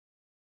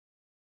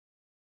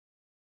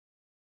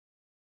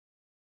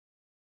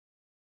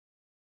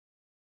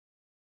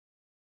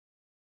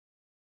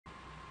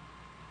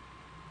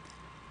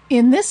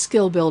In this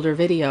Skill Builder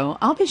video,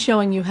 I'll be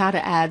showing you how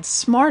to add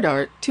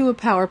SmartArt to a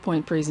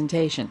PowerPoint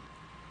presentation.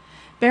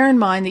 Bear in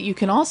mind that you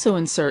can also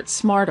insert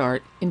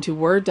SmartArt into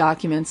Word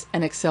documents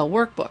and Excel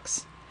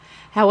workbooks.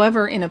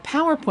 However, in a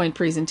PowerPoint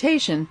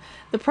presentation,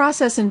 the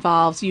process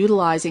involves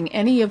utilizing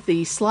any of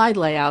the slide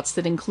layouts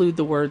that include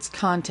the words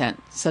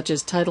content, such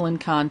as title and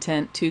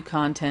content, to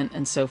content,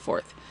 and so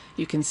forth.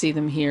 You can see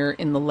them here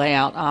in the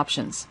layout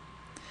options.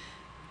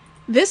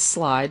 This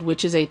slide,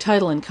 which is a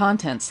title and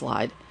content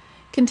slide,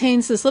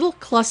 contains this little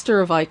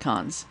cluster of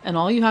icons, and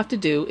all you have to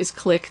do is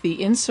click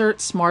the Insert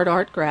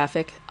SmartArt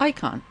Graphic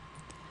icon.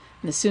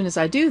 And as soon as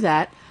I do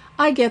that,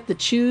 I get the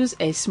Choose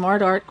a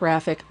SmartArt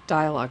Graphic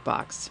dialog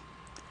box.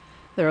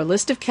 There are a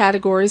list of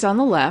categories on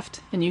the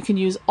left, and you can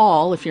use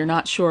all if you're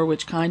not sure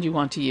which kind you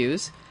want to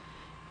use.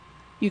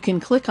 You can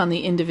click on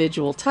the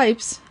individual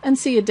types and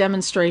see a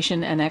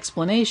demonstration and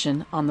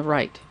explanation on the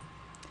right.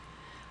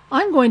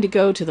 I'm going to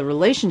go to the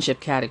Relationship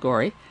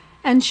category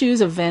and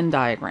choose a Venn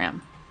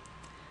diagram.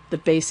 The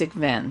basic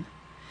Venn.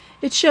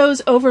 It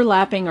shows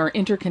overlapping or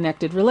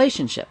interconnected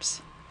relationships.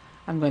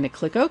 I'm going to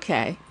click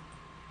OK,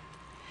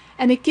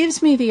 and it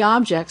gives me the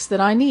objects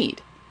that I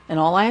need, and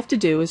all I have to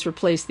do is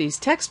replace these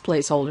text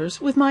placeholders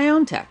with my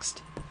own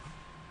text.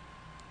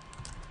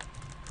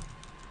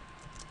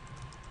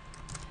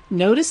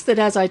 Notice that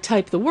as I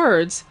type the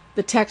words,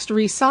 the text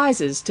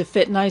resizes to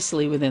fit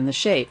nicely within the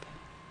shape.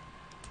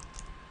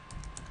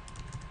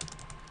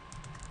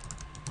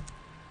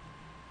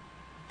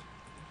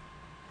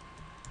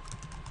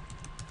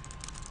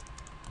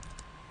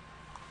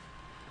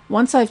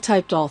 Once I've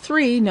typed all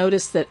three,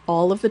 notice that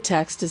all of the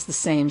text is the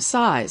same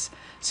size,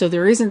 so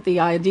there isn't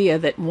the idea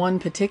that one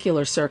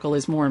particular circle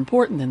is more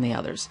important than the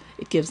others.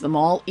 It gives them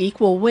all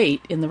equal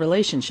weight in the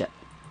relationship.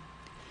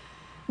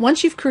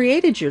 Once you've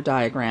created your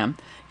diagram,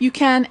 you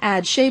can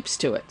add shapes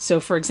to it. So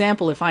for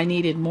example, if I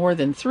needed more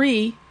than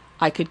 3,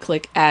 I could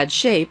click Add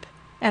Shape,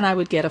 and I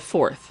would get a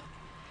fourth.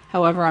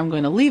 However, I'm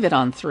going to leave it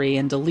on 3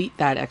 and delete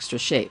that extra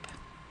shape.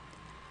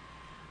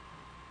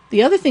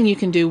 The other thing you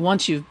can do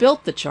once you've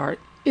built the chart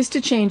is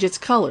to change its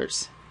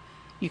colors.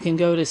 You can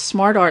go to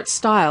SmartArt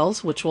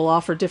Styles, which will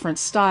offer different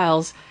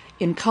styles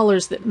in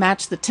colors that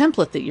match the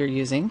template that you're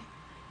using.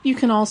 You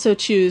can also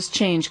choose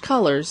Change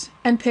Colors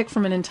and pick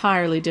from an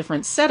entirely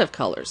different set of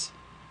colors.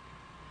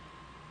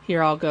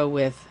 Here I'll go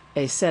with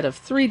a set of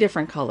 3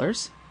 different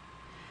colors,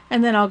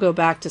 and then I'll go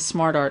back to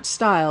SmartArt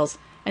Styles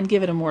and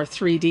give it a more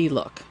 3D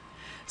look.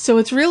 So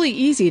it's really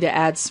easy to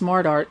add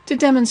SmartArt to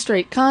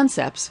demonstrate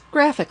concepts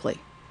graphically.